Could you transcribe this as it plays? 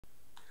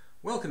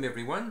Welcome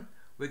everyone.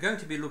 We're going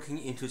to be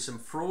looking into some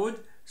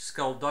fraud,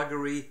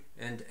 skullduggery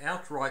and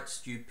outright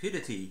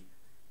stupidity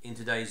in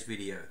today's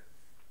video.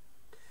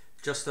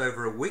 Just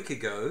over a week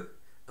ago,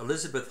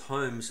 Elizabeth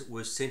Holmes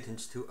was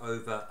sentenced to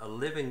over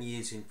 11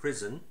 years in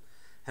prison,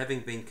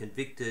 having been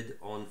convicted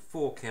on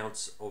 4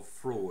 counts of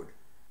fraud.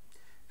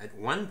 At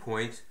one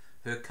point,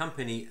 her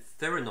company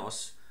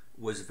Theranos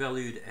was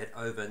valued at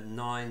over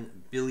 $9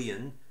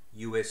 billion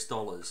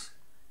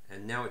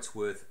and now it's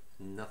worth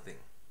nothing.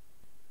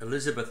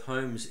 Elizabeth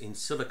Holmes in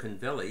Silicon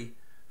Valley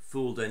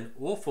fooled an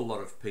awful lot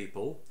of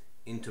people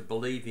into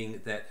believing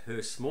that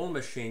her small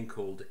machine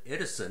called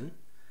Edison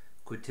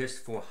could test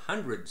for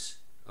hundreds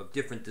of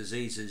different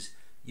diseases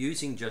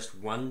using just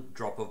 1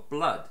 drop of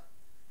blood.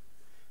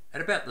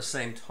 At about the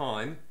same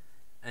time,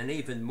 an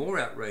even more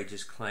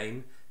outrageous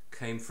claim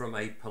came from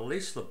a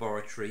police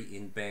laboratory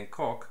in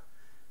Bangkok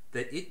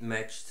that it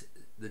matched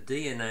the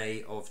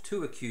DNA of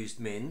 2 accused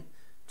men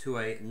to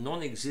a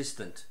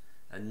non-existent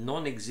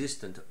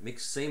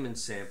mixed semen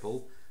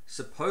sample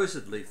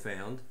supposedly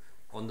found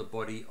on the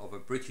body of a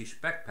British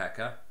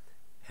backpacker,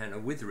 Hannah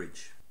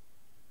Witheridge.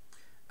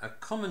 A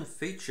common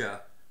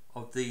feature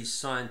of these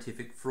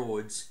scientific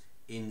frauds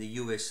in the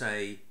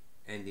USA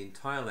and in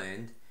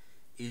Thailand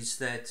is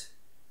that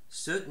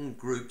certain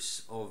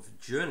groups of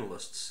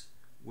journalists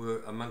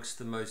were amongst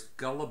the most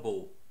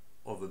gullible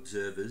of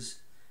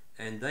observers,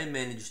 and they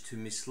managed to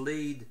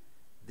mislead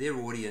their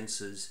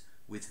audiences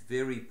with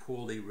very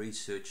poorly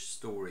researched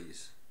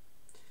stories.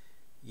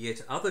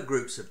 Yet other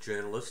groups of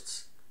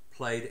journalists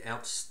played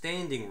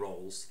outstanding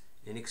roles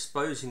in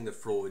exposing the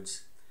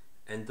frauds,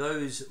 and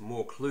those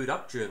more clued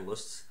up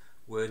journalists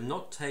were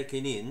not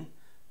taken in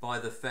by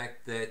the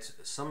fact that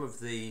some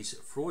of these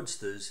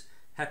fraudsters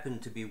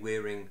happened to be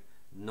wearing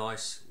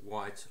nice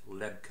white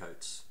lab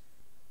coats.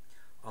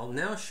 I'll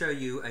now show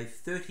you a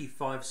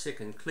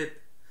 35-second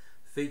clip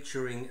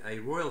featuring a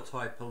Royal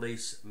Thai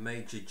Police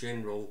Major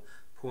General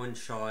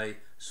Pornchai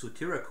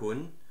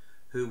Suthirakhun,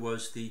 who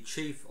was the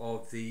chief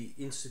of the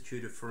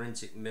Institute of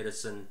Forensic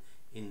Medicine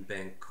in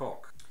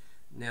Bangkok.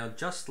 Now,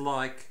 just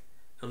like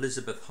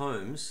Elizabeth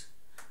Holmes,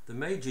 the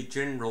Major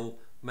General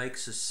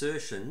makes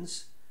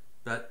assertions,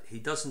 but he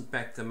doesn't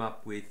back them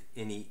up with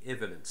any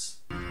evidence.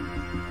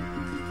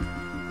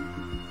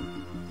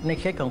 ใน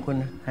เคสของคุณ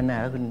ฮันนา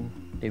และคุณ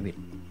เดวิด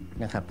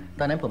นะครับ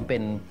ตอนนั้นผมเป็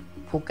น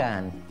ผู้กา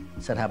ร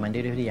สถาบันนิ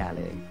ติวิทยา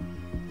เลย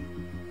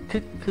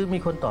คือมี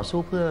คนต่อสู้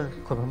เพื่อ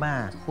คนพม่า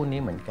คู่นี้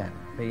เหมือนกัน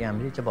พยายาม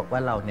ที่จะบอกว่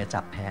าเราเนี่ย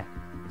จับแพ้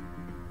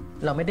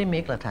เราไม่ได้เม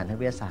คหลักฐานทาง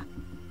วิทยาศาสตร์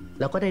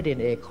เราก็ได้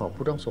DNA ของ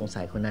ผู้ต้องสง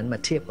สัยคนนั้นมา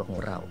เทียบกับขอ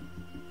งเรา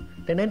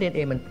ดังนั้น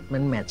DNA มั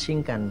นแมทชิ่ง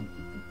กัน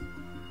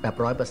แบบ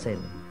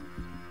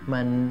 100%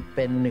 มันเ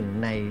ป็น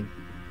1 ใน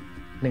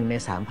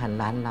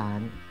 3,000 ล้านล้า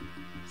น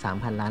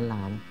 3,000 ล้าน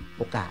ล้าน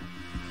โอกาส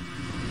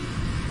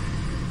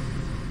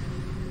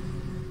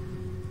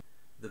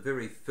The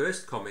very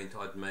first comment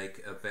I'd make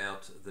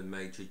about the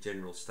Major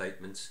General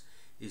statements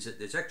is that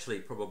there's actually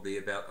probably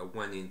about a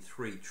 1 in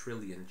 3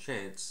 trillion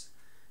chance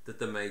that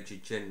the Major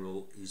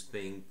General is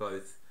being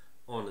both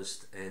honest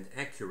and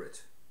accurate.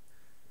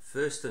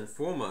 First and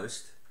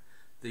foremost,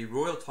 the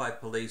Royal Thai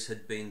Police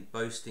had been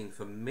boasting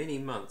for many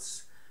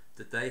months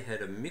that they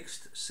had a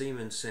mixed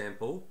semen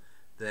sample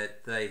that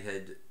they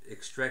had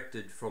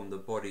extracted from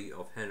the body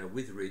of Hannah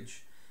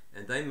Witheridge,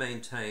 and they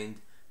maintained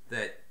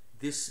that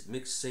this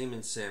mixed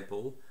semen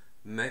sample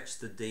matched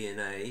the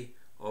DNA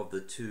of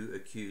the 2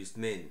 accused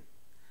men.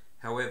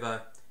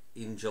 However,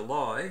 in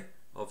July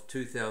of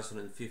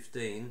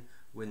 2015,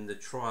 when the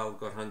trial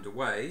got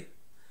underway,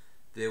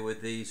 there were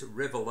these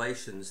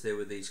revelations, there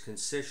were these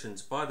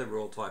concessions by the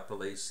Royal Thai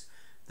Police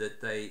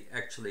that they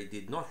actually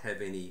did not have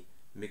any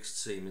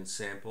mixed semen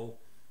sample,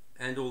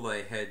 and all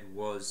they had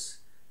was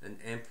an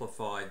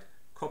amplified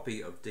copy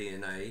of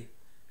DNA,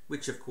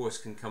 which of course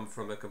can come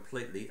from a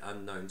completely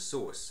unknown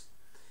source.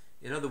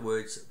 In other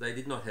words, they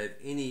did not have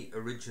any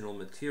original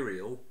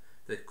material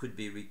that could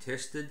be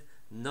retested,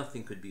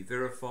 nothing could be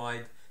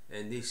verified,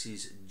 and this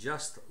is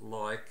just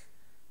like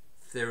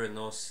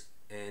Theranos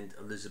and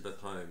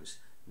Elizabeth Holmes.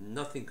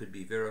 Nothing could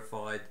be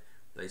verified,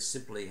 they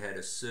simply had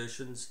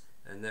assertions,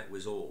 and that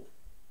was all.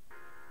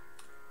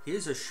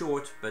 Here's a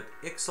short but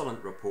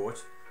excellent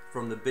report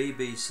from the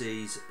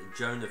BBC's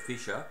Jonah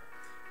Fisher,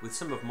 with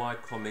some of my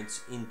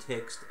comments in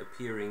text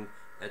appearing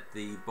at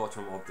the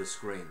bottom of the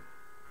screen.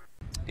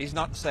 He's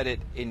not said it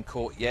in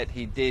court yet.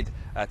 He did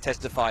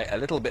testify a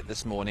little bit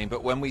this morning,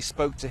 but when we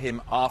spoke to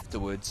him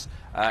afterwards,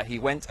 he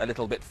went a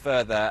little bit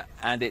further,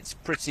 and it's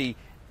pretty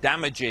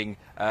damaging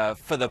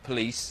for the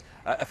police.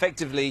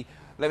 Effectively,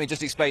 let me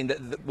just explain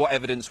what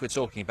evidence we're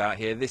talking about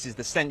here. This is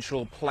the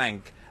central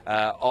plank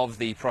of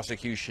the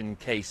prosecution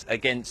case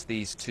against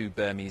these 2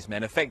 Burmese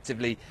men.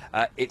 Effectively,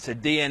 it's a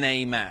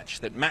DNA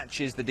match that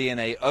matches the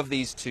DNA of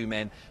these 2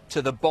 men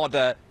to the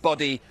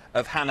body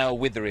of Hannah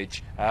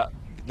Witheridge.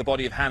 The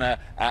body of Hannah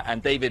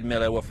and David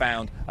Miller were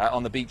found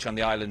on the beach on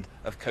the island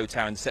of Koh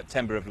Tao in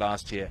September of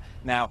last year.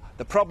 Now,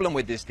 the problem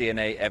with this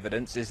DNA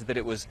evidence is that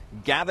it was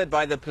gathered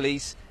by the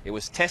police It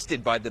was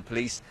tested by the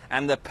police,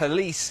 and the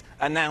police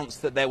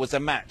announced that there was a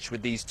match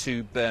with these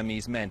 2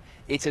 Burmese men.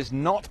 It has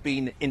not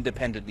been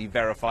independently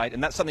verified,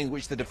 and that's something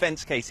which the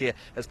defence case here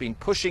has been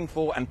pushing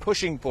for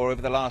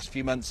over the last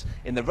few months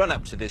in the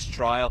run-up to this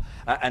trial.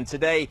 And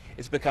today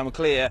it's become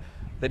clear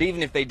that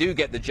even if they do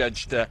get the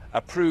judge to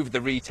approve the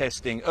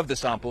retesting of the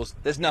samples,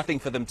 there's nothing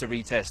for them to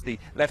retest. The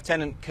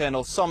Lieutenant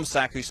Colonel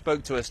Somsak, who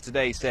spoke to us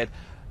today, said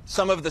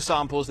some of the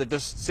samples, there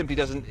simply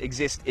doesn't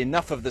exist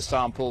enough of the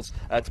samples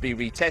to be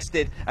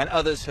retested, and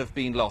others have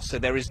been lost. So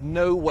there is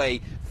no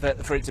way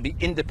for it to be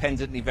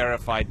independently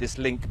verified, this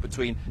link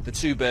between the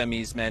 2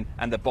 Burmese men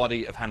and the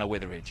body of Hannah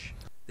Witheridge.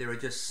 There are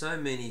just so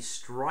many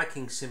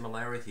striking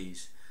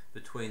similarities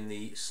between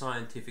the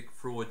scientific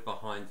fraud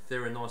behind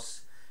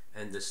Theranos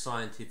and the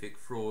scientific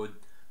fraud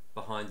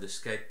behind the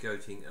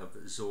scapegoating of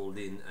Zaw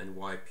Lin and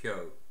Wai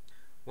Pyo.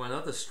 One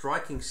other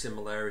striking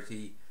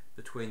similarity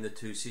between the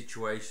 2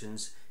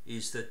 situations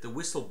is that the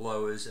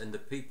whistleblowers and the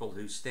people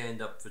who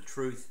stand up for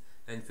truth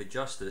and for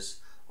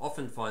justice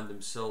often find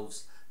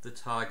themselves the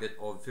target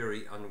of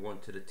very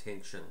unwanted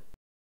attention.